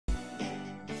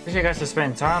Appreciate you guys for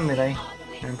spending time with me.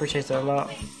 I appreciate it a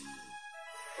lot.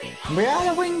 We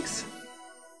are the Winx!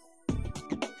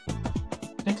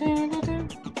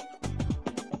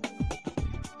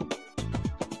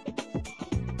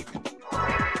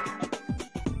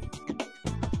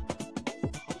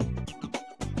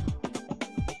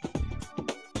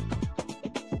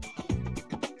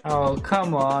 Oh,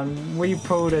 come on. We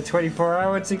pulled a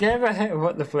 24-hour together.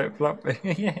 What the flip-flop?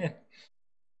 Yeah.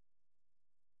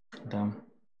 Dumb.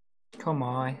 Come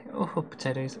on. Oh,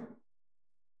 potatoes.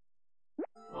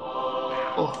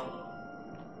 Oh.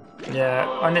 Yeah,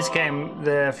 on this game,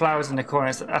 the flowers in the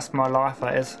corners, that's my life,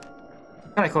 that is.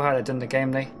 Kinda cool how they've done the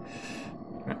game, they.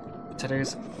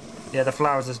 Potatoes. Yeah, the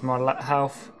flowers is my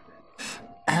health.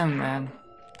 Man.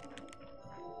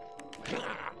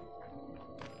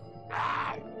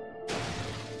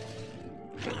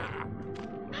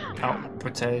 Oh,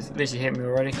 potatoes. At least you hit me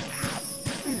already.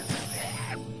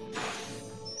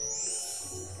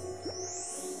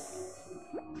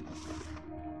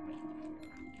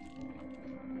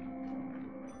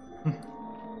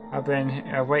 I've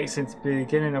been awake since the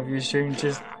beginning of your stream,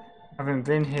 just haven't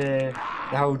been here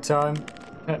the whole time.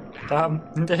 Dumb.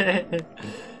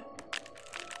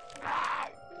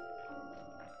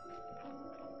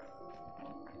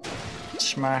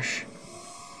 Smash.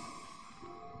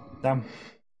 Damn.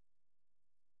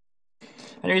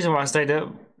 And the reason why I stayed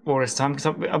up all this time, because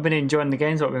I've been enjoying the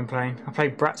games I've been playing. I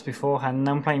played Bratz beforehand, and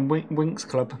now I'm playing Winx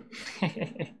Club.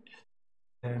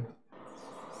 Yeah.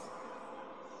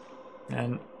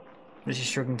 And this is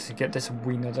struggling to get this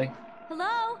wee nutty.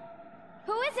 Hello?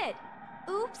 Who is it?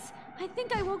 Oops, I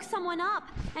think I woke someone up,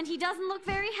 and he doesn't look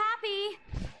very happy.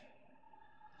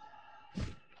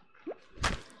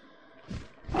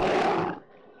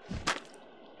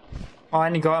 I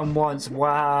only got him once.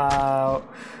 Wow.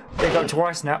 They got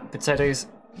twice now, potatoes.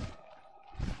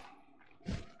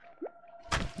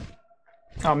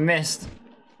 I missed.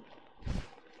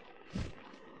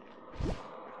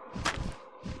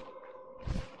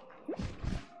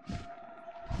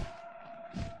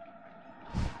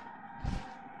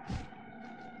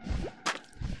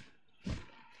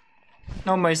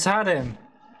 Almost had him.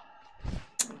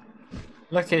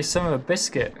 Lucky some of a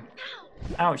biscuit.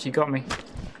 Ouch, you got me.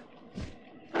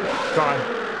 Got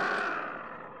him.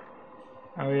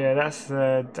 Oh yeah, that's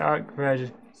the dark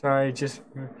version. Sorry, just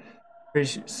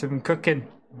fish some cooking.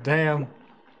 Damn.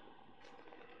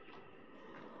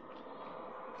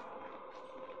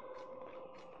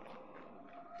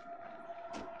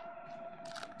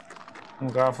 Oh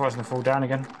god, I thought I was gonna fall down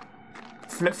again.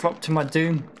 Flip flop to my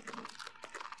doom.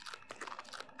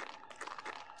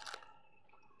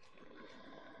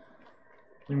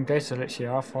 Even ghosts are literally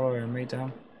are following me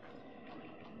down.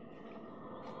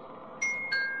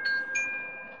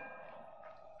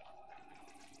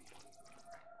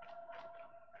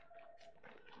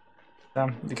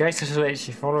 Damn, the ghosts are literally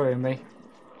following me.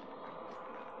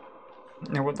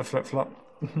 Yeah, what the flip flop?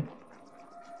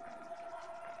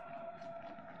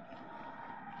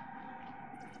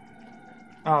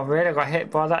 Oh really? I got hit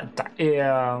by that?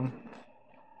 Damn.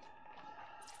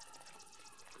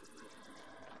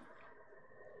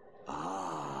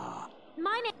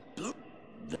 My name.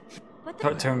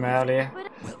 Talked to him earlier.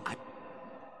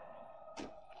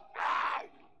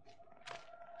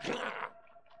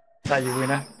 That you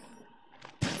winner.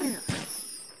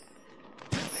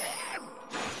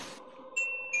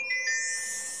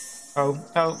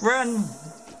 Oh, run!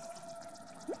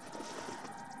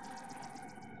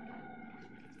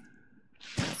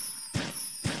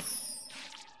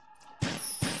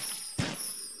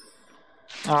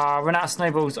 Ah, run out of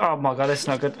snowballs. Oh my god, that's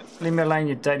not good. Leave me alone,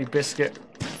 you dirty biscuit.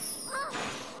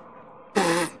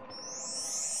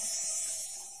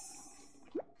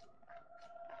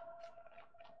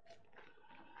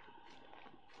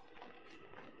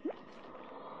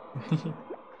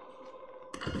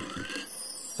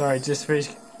 Sorry, just finish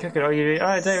cooking. Oh, you do?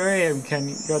 Oh, don't worry, Ken.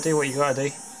 You gotta do what you gotta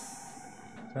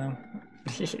do.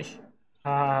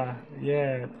 Ah,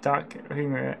 yeah, dark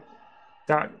humor.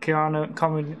 Dark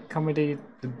comedy,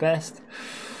 the best.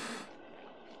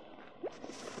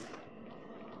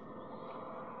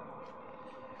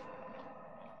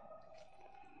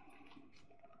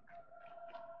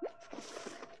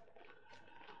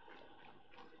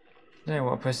 I don't know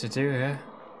what I'm supposed to do here.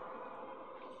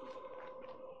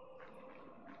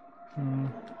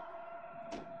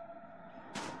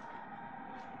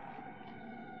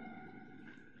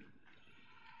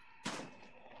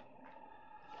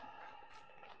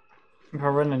 If I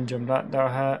run and jump, that'll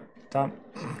hurt. Damn.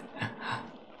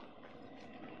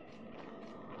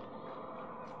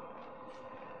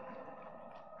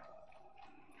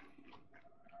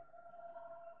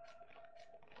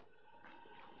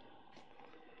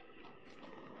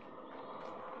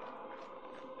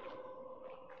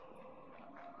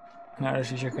 No,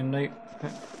 this is you can loot.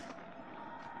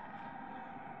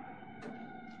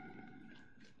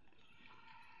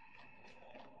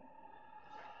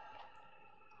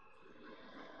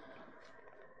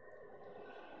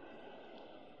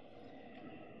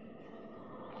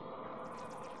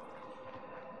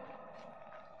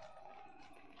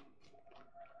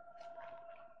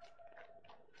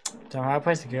 Don't have a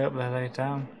place to get up there, lay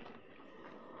down.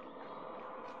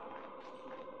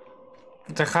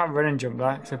 I can't run and jump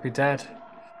back, so I'd be dead.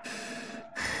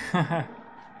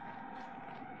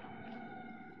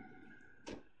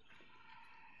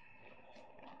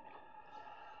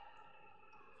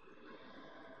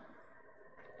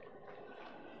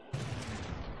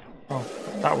 Oh,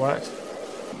 that worked.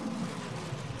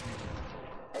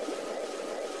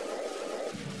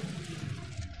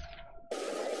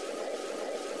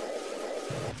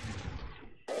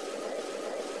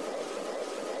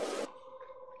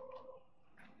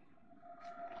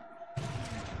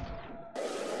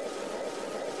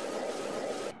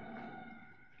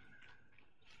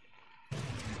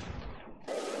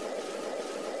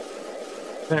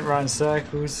 Went round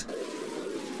circles.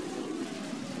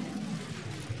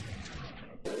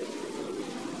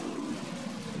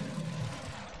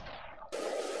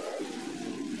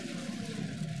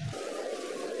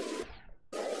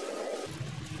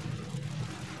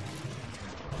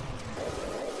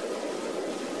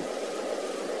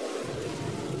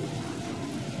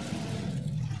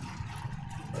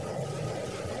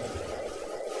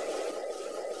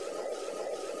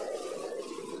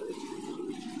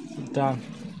 Damn.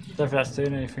 Don't think that's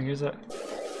doing anything, is it?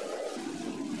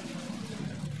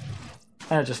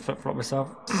 I just flip-flop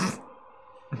myself.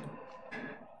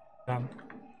 Damn.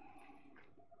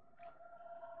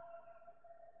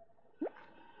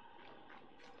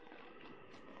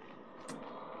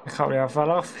 I can't believe I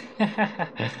fell off.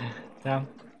 Damn.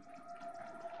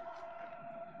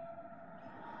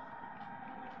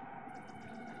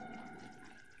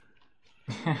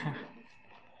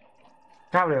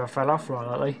 Can't believe I fell off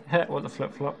like that. What the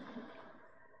flip-flop.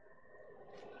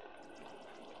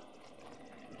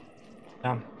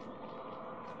 Damn.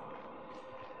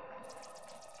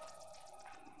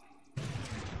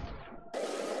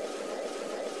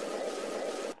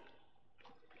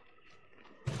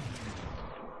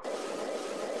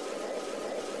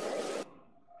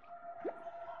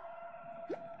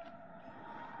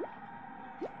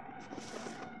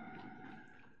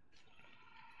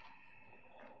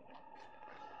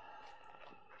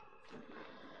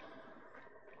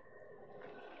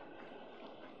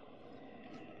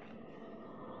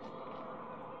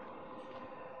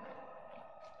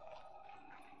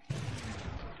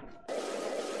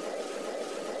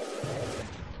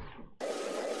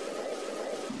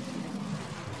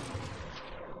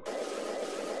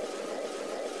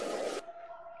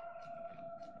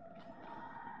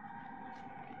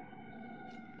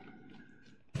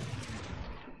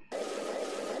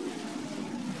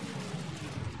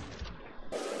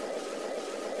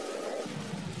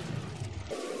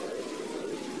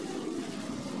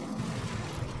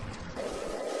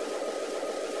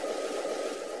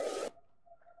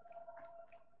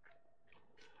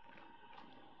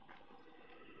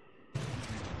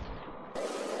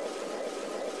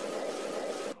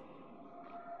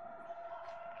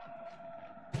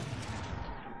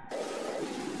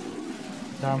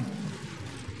 Damn.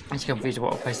 I'm just confused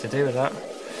what I'm supposed to do with that.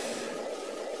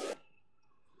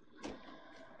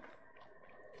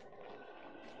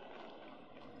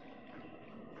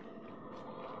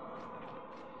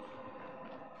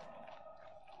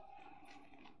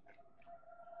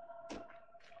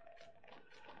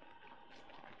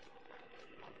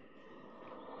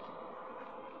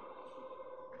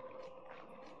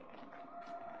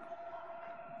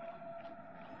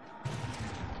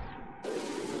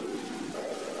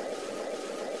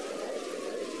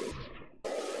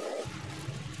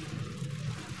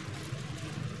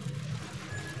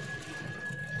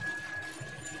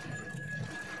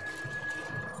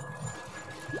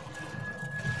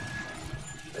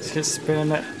 Just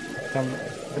spinning it,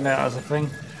 spin it as a thing.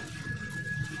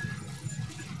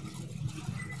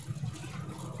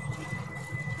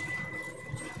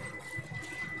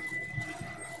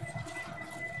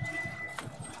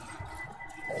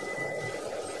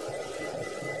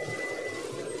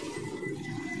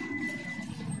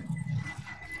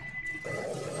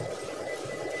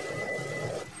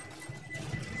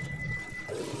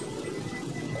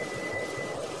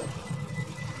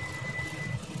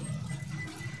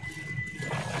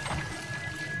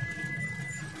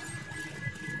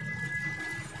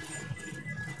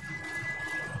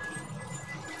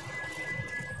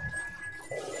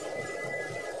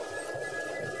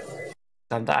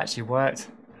 Damn, that actually worked.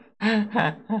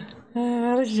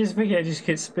 Let's just figure it, just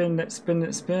keep spinning it, spinning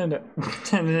it, spinning it.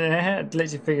 And then I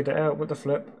literally figured it out with the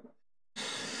flip.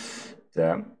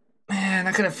 Damn. Man,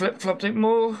 I could have flip-flopped it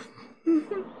more.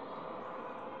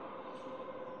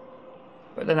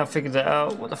 But then I figured it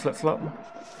out with the flip-flop.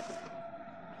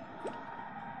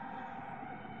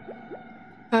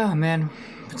 Oh man,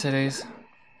 potatoes.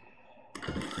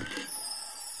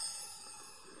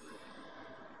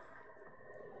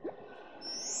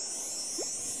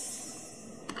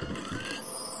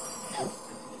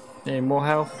 Need more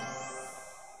health.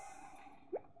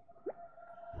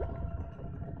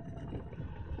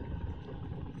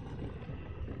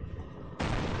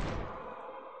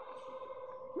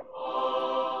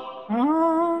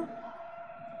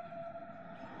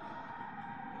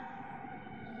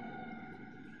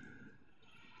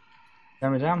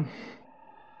 Damn it down.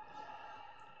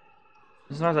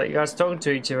 It's nice that you guys talking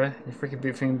to each other. You freaking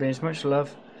beautiful human beings. Much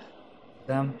love.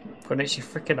 Damn. Got actually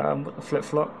freaking arm with the flip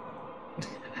flop.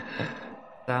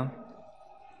 Damn.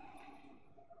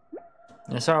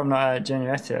 Yeah, sorry I'm not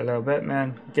generated a little bit,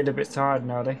 man. Getting a bit tired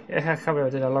now, eh? Yeah, I can't believe I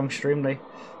did a long stream, eh?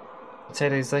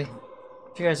 Potatoes, eh?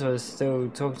 If you guys were still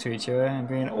talking to each other and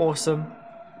being awesome,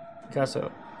 you guys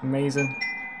are amazing.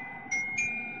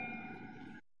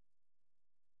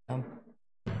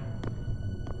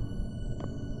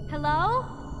 Hello?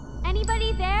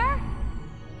 Anybody there?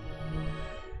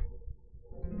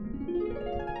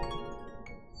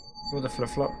 With the flip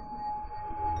flop.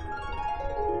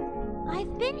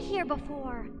 I've been here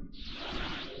before.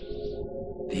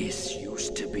 This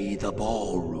used to be the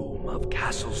ballroom of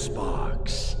Castle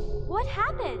Sparks. What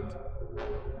happened?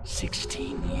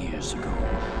 16 years ago,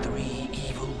 3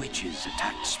 evil witches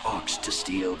attacked Sparks to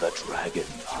steal the dragon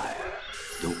fire.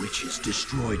 The witches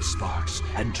destroyed Sparks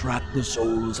and trapped the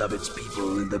souls of its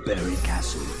people in the buried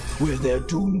castle, where they're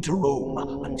doomed to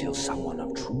roam until someone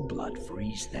of true blood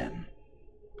frees them.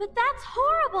 But that's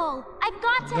horrible! I've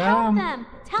got to help them!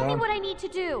 Tell me what I need to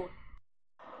do.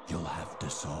 You'll have to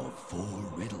solve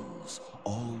 4 riddles,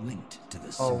 all linked to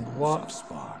the symbols of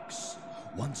Sparks.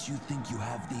 Once you think you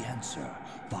have the answer,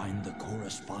 find the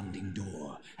corresponding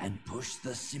door and push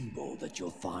the symbol that you'll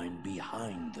find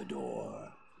behind the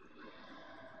door.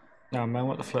 No man,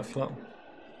 what the flip flop?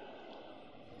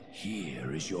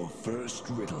 Here is your first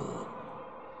riddle.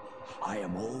 I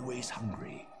am always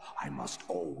hungry. I must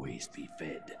always be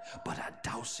fed, but a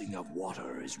dousing of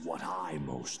water is what I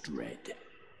most dread.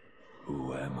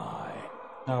 Who am I?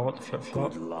 Oh, what the flip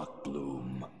flop? Good luck,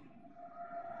 Bloom.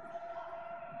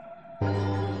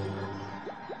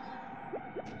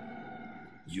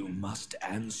 You must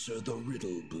answer the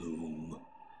riddle, Bloom.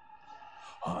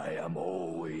 I am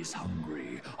always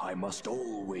hungry. I must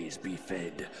always be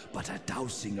fed, but a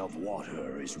dousing of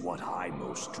water is what I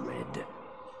most dread.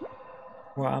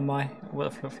 What am I? What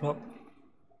the flip flop?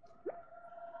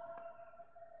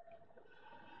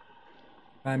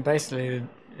 And basically,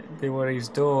 it'd be one of these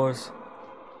doors.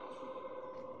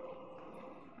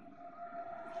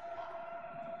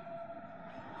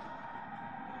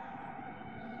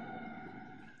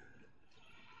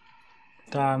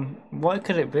 Damn, what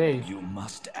could it be? You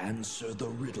must answer the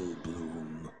riddle,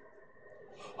 Bloom.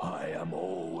 I am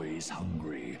always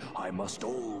hungry. I must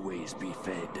always be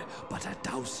fed, but a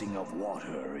dousing of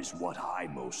water is what I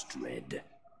most dread.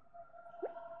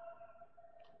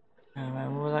 I don't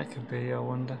know what that could be, I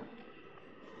wonder.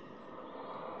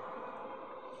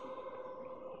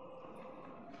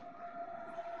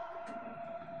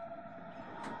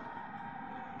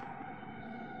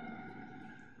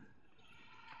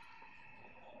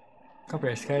 Can't be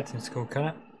a skeleton skull, can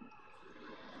it?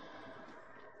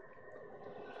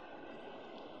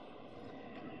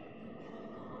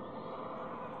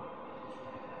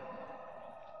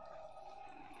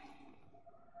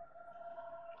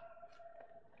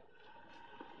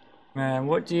 Man,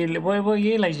 what are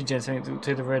you ladies and gents think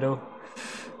to the riddle?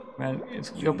 Man, it's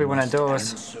gotta be one of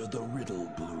those. Answer the riddle,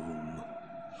 Bloom.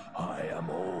 I am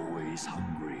always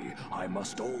hungry. I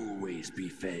must always be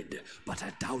fed, but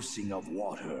a dousing of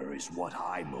water is what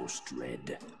I most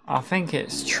dread. I think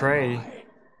it's tree.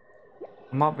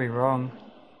 I might be wrong.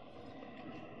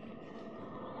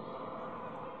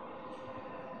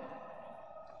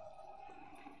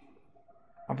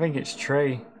 I think it's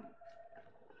tree.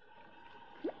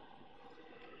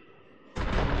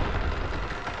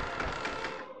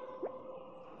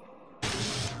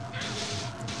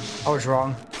 I was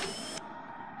wrong.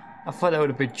 I thought that would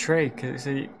have been tree because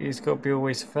he's got to be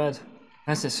always fed.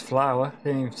 Unless it's flower.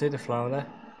 Didn't even see the flower there.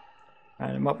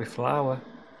 And it might be flower.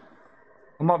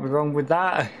 I might be wrong with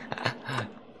that.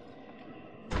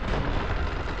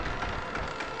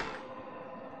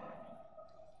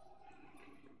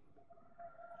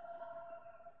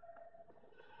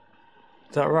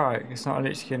 Is that right? It's not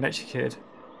electrocuted.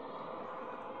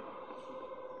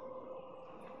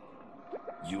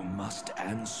 You must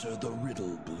answer the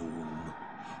riddle, Bloom.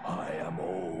 I am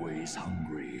always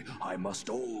hungry. I must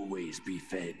always be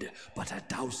fed. But a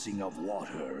dousing of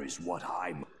water is what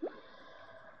I'm...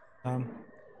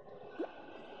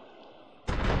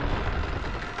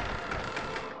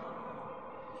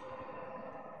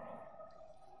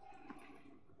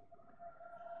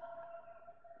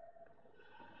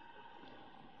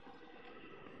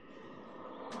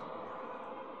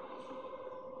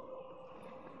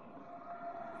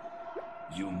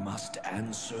 You must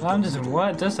answer the That doesn't riddle,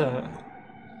 work, does it?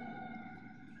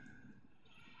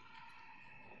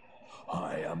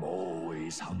 I am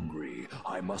always hungry.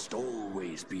 I must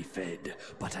always be fed.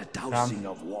 But a dousing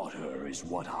of water is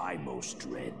what I most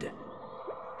dread.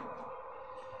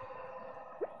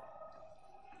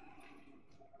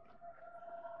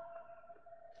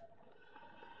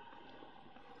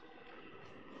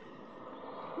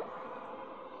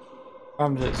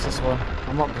 It's this one.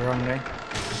 I might be wrong there.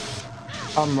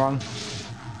 I'm wrong.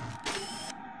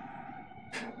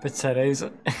 Potatoes.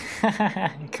 It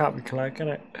can't be clear, can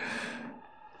it?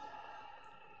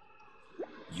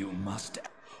 You must...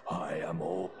 I am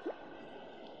all...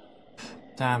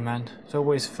 Damn, man. It's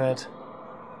always fed.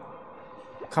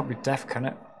 Can't be deaf, can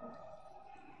it?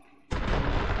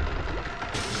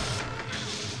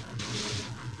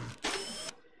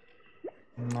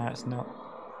 No, it's not.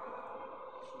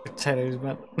 Potatoes,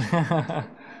 man.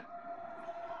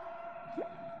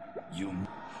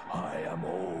 I am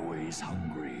always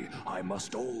hungry. I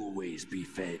must always be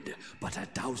fed. But a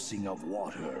dousing of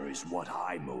water is what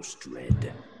I most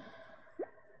dread.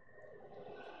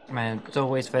 Man, it's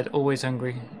always fed, always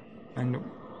hungry. And...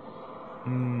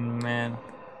 man.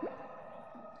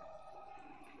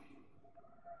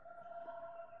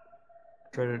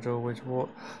 Dreaded always what?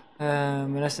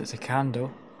 Unless it's a candle.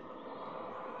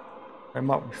 It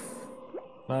might be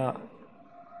that.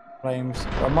 Flames.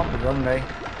 I might be wrong though.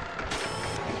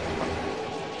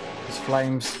 It's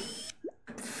flames.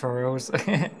 For reals.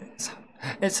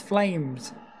 It's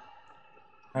flames.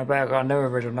 I bet I got another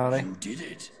riddle now, You did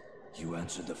it. You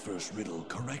answered the first riddle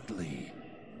correctly.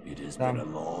 It has Damn. been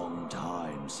a long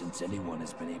time since anyone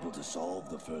has been able to solve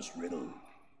the first riddle.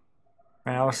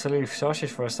 Man, I was silly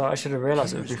sausage for a start. I should have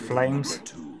realised it would be Here's riddle flames. number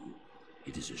 2.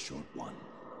 It is a short one.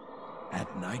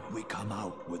 At night we come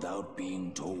out without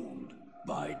being told.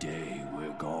 By day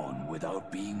we're gone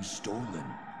without being stolen.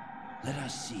 Let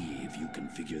us see if you can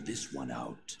figure this one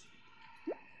out.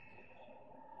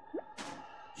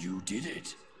 You did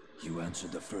it. You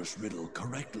answered the first riddle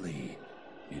correctly.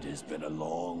 It has been a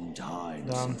long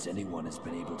time since anyone has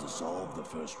been able to solve the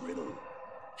first riddle.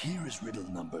 Here is riddle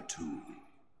number 2.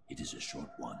 It is a short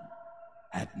one.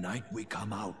 At night we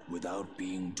come out without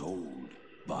being told.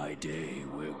 By day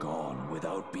we're gone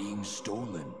without being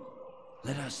stolen.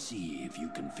 Let us see if you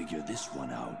can figure this one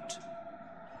out.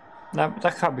 No,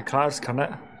 that can't be clouds, can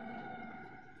it?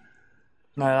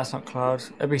 No, that's not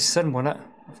clouds. It'd be sun, wouldn't it?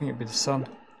 I think it'd be the sun.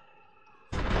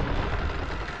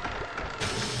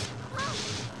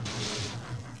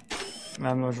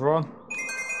 Man was wrong.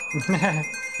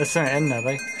 There's something in there,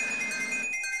 though.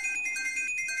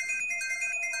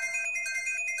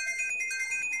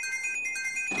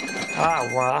 Ah,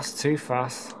 wow, that's too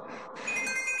fast.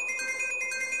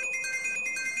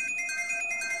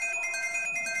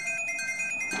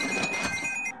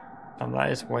 And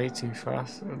that is way too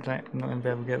fast. I'm not going to be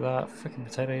able to get that. Freaking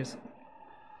potatoes.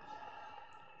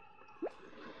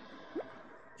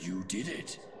 You did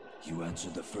it. You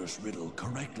answered the first riddle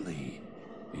correctly.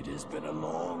 It has been a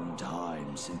long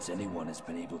time since anyone has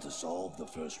been able to solve the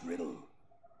first riddle.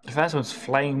 The first one's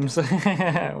flames.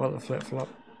 What a flip-flop.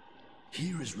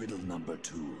 Here is riddle number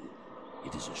 2.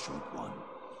 It is a short one.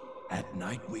 At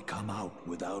night we come out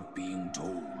without being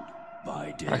told.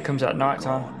 By day That comes at night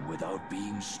time. gone without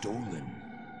being stolen.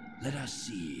 Let us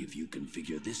see if you can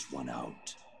figure this one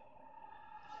out.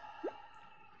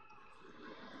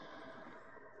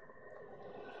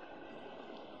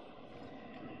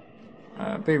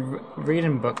 It'd be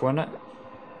reading book, wouldn't it?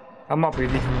 I might be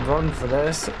even wrong for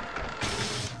this.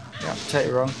 Yeah,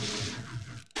 totally wrong.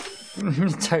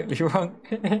 Totally wrong.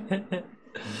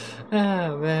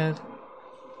 Oh man.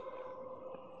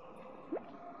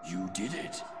 You did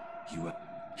it.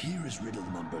 Here is riddle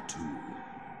number 2.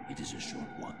 It is a short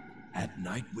one. At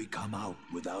night we come out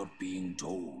without being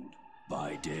told.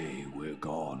 By day we're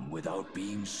gone without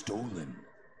being stolen.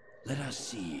 Let us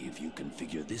see if you can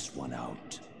figure this one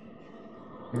out.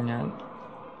 Yeah.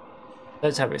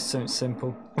 Let's have it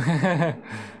simple.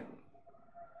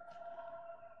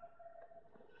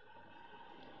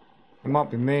 It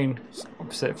might be moon. It's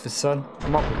opposite for sun. I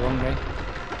might be wrong though.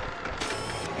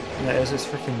 Yeah, it is. It's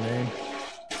freaking moon.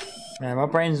 Yeah, my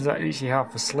brain's like literally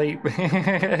half asleep.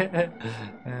 Yeah.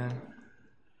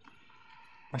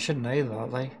 I should know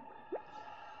that, like.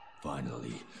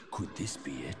 Finally, could this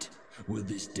be it? Will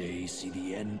this day see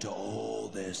the end to all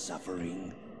their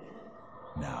suffering?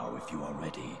 Now, if you are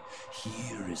ready,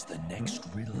 here is the next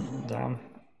riddle. Damn.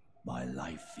 My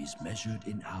life is measured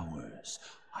in hours.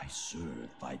 I serve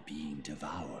by being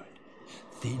devoured.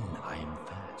 Thin I am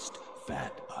fast,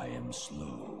 fat I am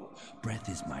slow. Breath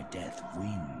is my death,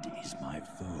 wind is my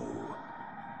foe.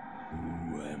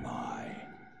 Who am I?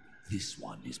 This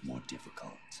one is more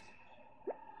difficult.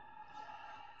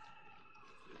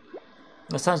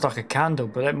 That sounds like a candle,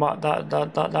 but it might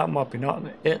that might be not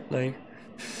it, though.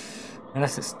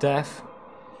 Unless it's death.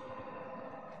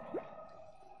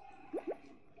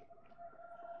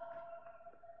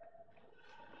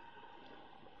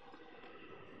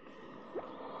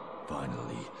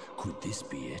 Finally, could this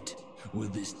be it? Will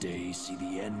this day see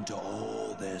the end to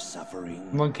all their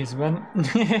suffering? Monkeys, man.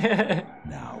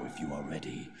 Now, if you are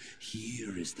ready,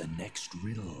 here is the next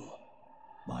riddle.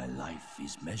 My life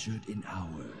is measured in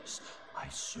hours. I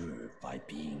serve by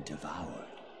being devoured.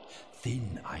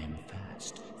 Thin I am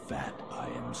fast, fat I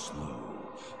am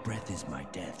slow. Breath is my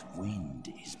death,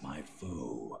 wind is my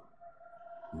foe.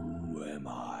 Who am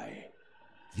I?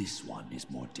 This one is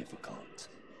more difficult.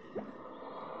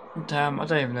 Damn, I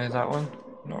don't even know that one.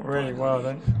 Not really well,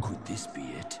 then. Could this be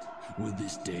it? Will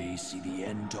this day see the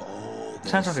end to all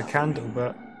their Sounds like a suffering? candle,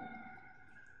 but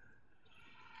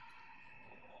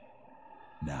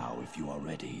Now, if you are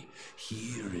ready,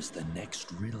 here is the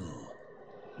next riddle.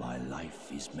 My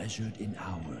life is measured in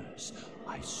hours.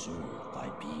 I serve by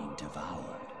being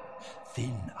devoured.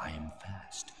 Thin I am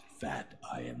fast, fat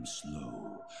I am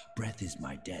slow. Breath is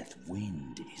my death,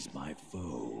 wind is my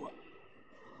foe.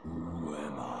 Who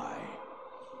am I?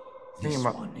 This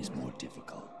one is more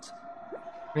difficult.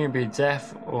 it can be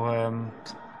death or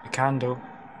a candle.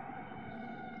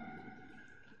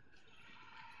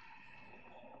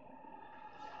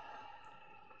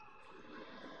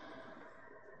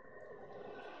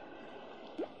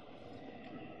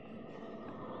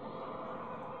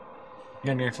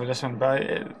 I'm gonna go for this one, but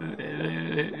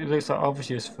it looks like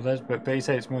obvious for this, but you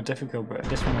say it's more difficult, but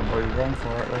this one will be wrong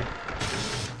for it, like.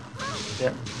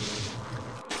 Yep.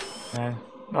 Yeah,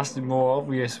 that's the more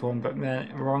obvious one, but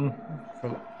man, wrong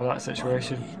for that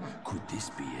situation. Finally, could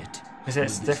this be it? Because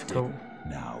it's Will this difficult.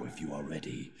 Now, if you are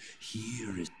ready,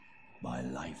 here is... My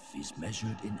life is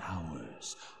measured in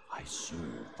hours. I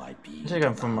serve by being... I should have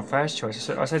gone for my first choice.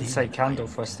 I said to say candle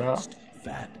for a start.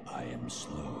 Fat I am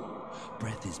slow.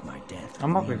 Breath is my death. I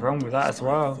might be wrong with that as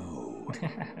well.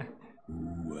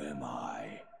 Who am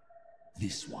I?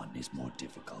 This one is more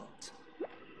difficult.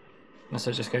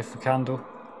 So just go for candle.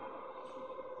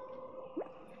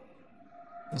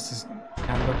 This is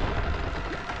candle.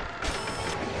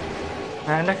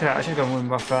 Man, look at that. I should have gone with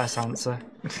my first answer.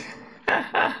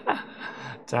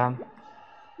 Damn.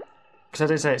 Because I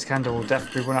did say it's candle will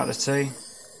definitely be one out of the two.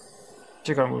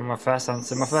 Should have gone with my first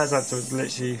answer. My first answer was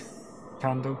literally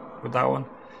candle with that one.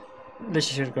 Literally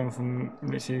should have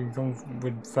gone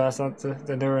with first answer.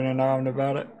 Then they were in an arm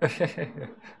about it.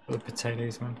 The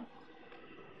potatoes, man.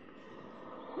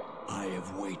 I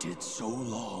have waited so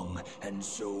long, and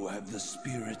so have the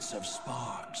spirits of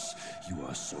sparks. You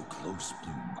are so close,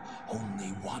 Bloom.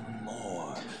 Only one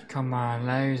more. Come on,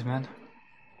 loads, man.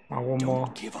 Oh, one more.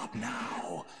 Don't give up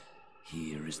now.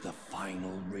 Here is the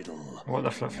final riddle. What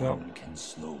the flip-flop? None can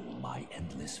slow my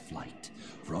endless flight.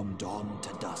 From dawn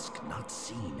to dusk, not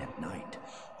seen at night.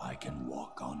 I can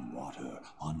walk on water,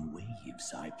 on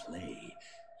waves I play.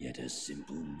 Yet a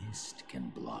simple mist can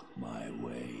block my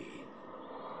way.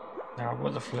 Now,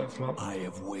 what the flip-flop? I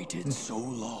have waited so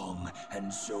long,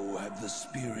 and so have the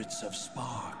spirits of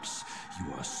sparks.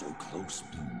 You are so close,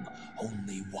 Bloom.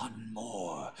 Only one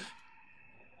more.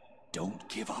 Don't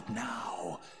give up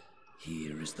now.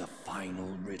 Here is the final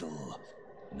riddle.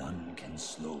 None can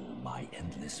slow my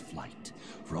endless flight.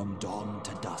 From dawn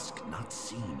to dusk, not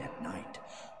seen at night.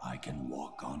 I can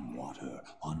walk on water,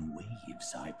 on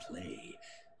waves I play.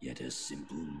 Yet a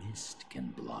simple mist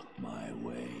can block my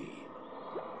way.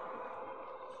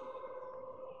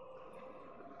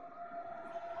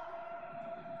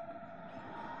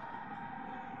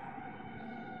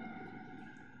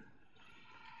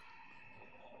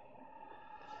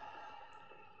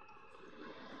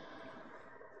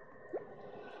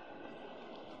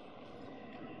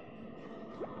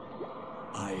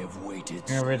 I have have waited.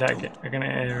 I'm gonna read that again. I'm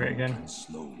gonna hear it again. Can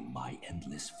slow my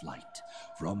endless flight.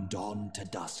 From dawn to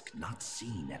dusk, not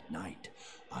seen at night.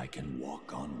 I can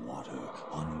walk on water,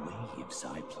 on waves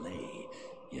I play.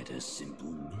 Yet a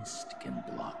simple mist can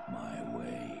block my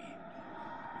way.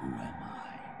 Who am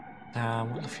I?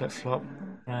 Damn, what the flip flop,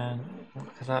 man?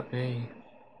 What could that be?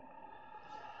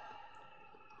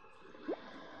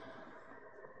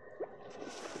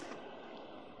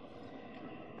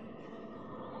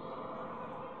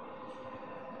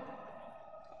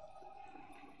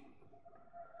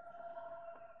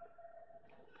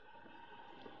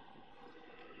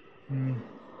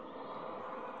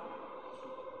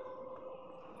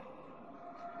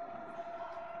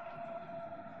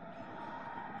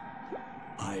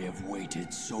 I have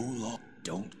waited so long.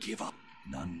 Don't give up.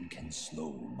 None can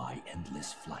slow my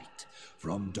endless flight.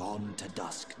 From dawn to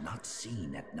dusk, not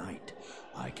seen at night.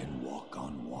 I can walk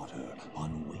on water,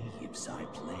 on waves I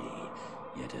play.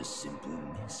 Yet a simple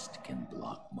mist can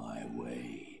block my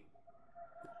way.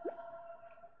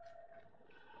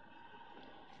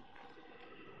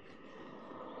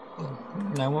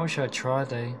 Now what should I try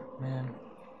though, man?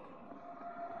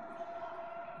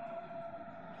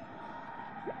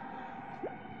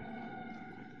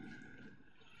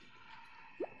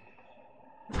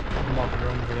 I might be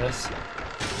wrong with this.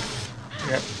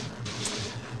 Yep.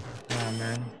 Oh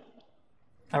man.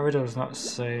 That riddle's not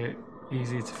so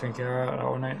easy to figure out, that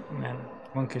one, man.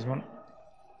 Monkeys want.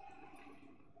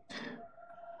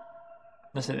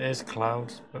 Unless it is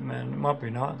clouds, but man, it might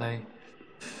be not, they.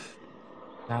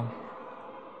 Damn.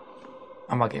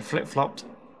 I might get flip-flopped.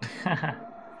 I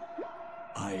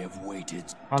have waited.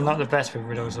 I'm not the best with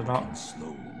riddles or not.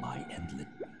 Slow my endless.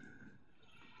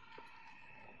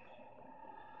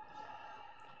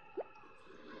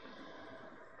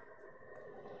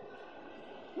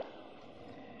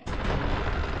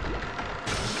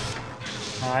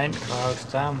 I ain't clouds,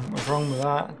 damn. What's wrong with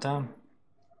that? Damn.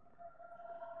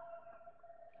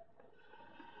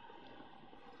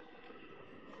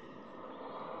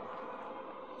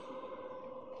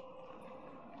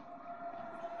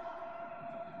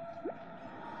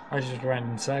 I just ran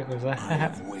in circles there. I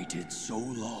have waited so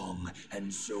long,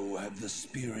 and so have the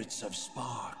spirits of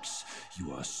sparks.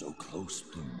 You are so close,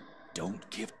 Bloom. Don't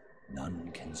give.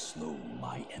 None can slow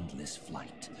my endless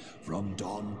flight. From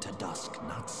dawn to dusk,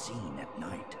 not seen at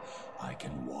night. I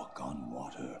can walk on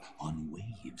water, on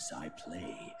waves I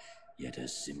play. Yet a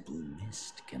simple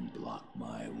mist can block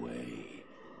my way.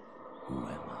 Who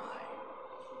am I?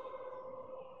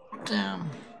 Damn.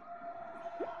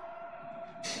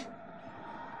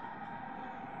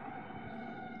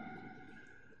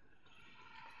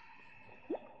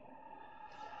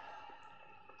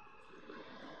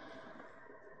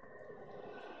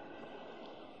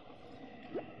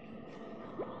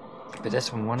 But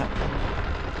this one won it.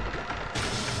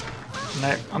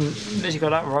 No, I'm literally got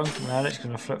that wrong. No, I'm just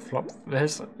gonna flip flop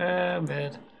this.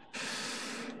 Bad.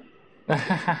 I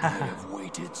have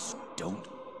waited. Don't.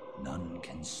 None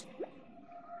can.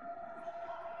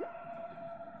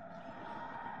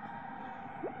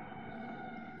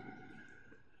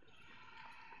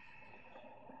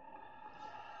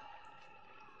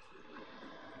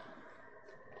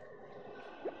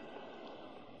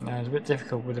 No, it's a bit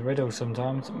difficult with the riddles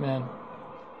sometimes, man.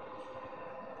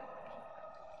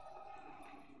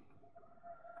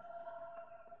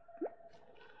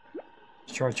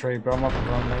 Let's try tree, but I'm up and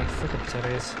wrong, mate. Fucking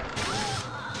potatoes.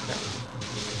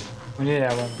 We knew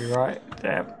that won't be right.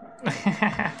 Damn.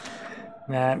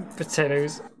 Man,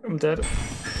 potatoes. I'm dead.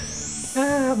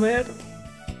 Ah, man.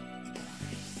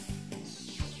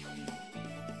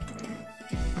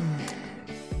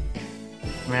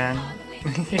 Man.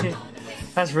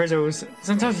 That's riddles.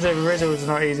 Sometimes the riddles are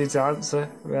not easy to answer.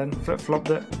 Man, flip-flopped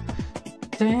it.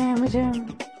 Damn it,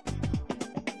 damn.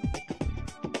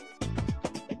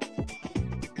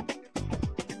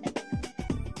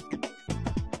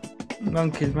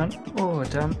 Monkeys, man. Oh,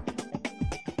 damn.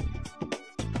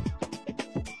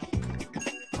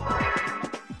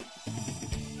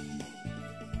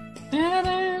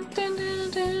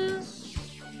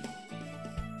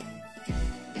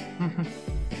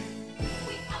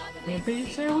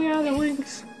 So we are the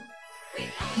Winx.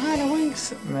 We are the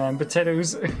Winx. Man,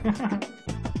 potatoes.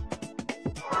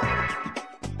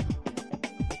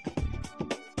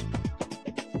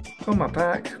 On my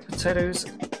back, potatoes.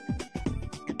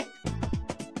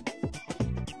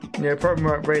 Yeah, probably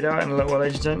might read out in a little while,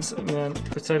 ladies and gents. Man,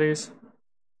 potatoes.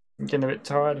 I'm getting a bit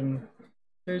tired and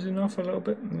dozing off a little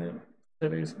bit. Yeah,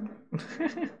 potatoes.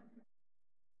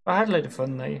 I had a load of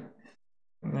fun though.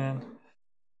 Man.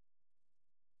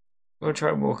 We'll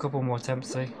try a couple more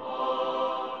attempts though.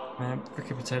 Man,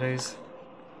 freaking potatoes.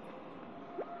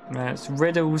 Yeah, it's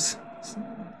riddles.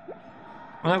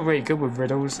 I'm not really good with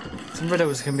riddles. Some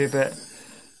riddles can be a bit.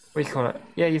 What do you call it?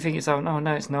 Yeah, you think it's oh no,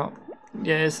 it's not.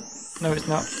 Yes, no, it's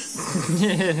not.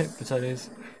 Yeah, potatoes.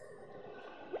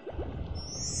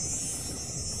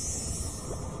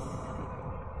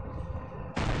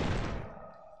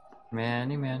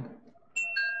 Man.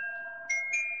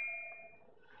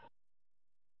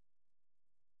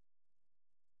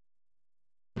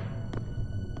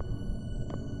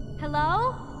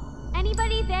 Hello?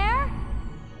 Anybody there?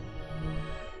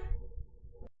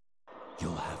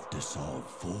 You'll have to solve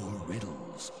 4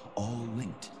 riddles, all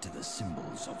linked to the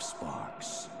symbols of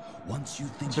sparks. Once you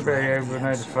think you have the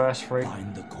answer,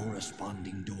 find the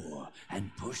corresponding door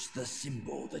and push the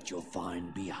symbol that you'll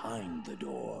find behind the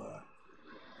door.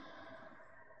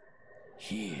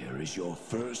 Here is your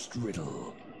first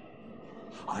riddle.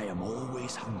 I am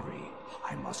always hungry.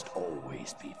 I must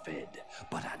always be fed.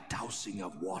 But a dousing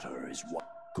of water is what.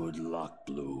 Good luck,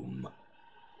 Bloom.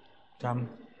 Damn,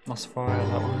 that's fire,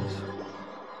 that one is.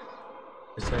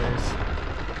 Potatoes.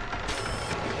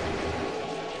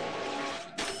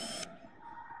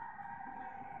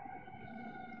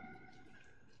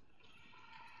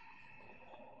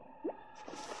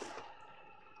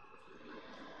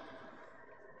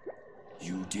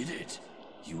 You did it.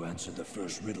 You answered the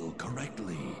first riddle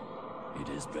correctly. It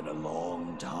has been a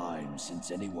long time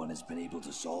since anyone has been able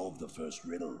to solve the first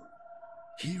riddle.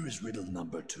 Here is riddle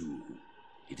number 2.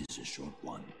 It is a short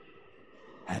one.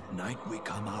 At night we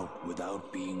come out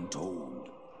without being told.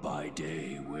 By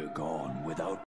day we're gone without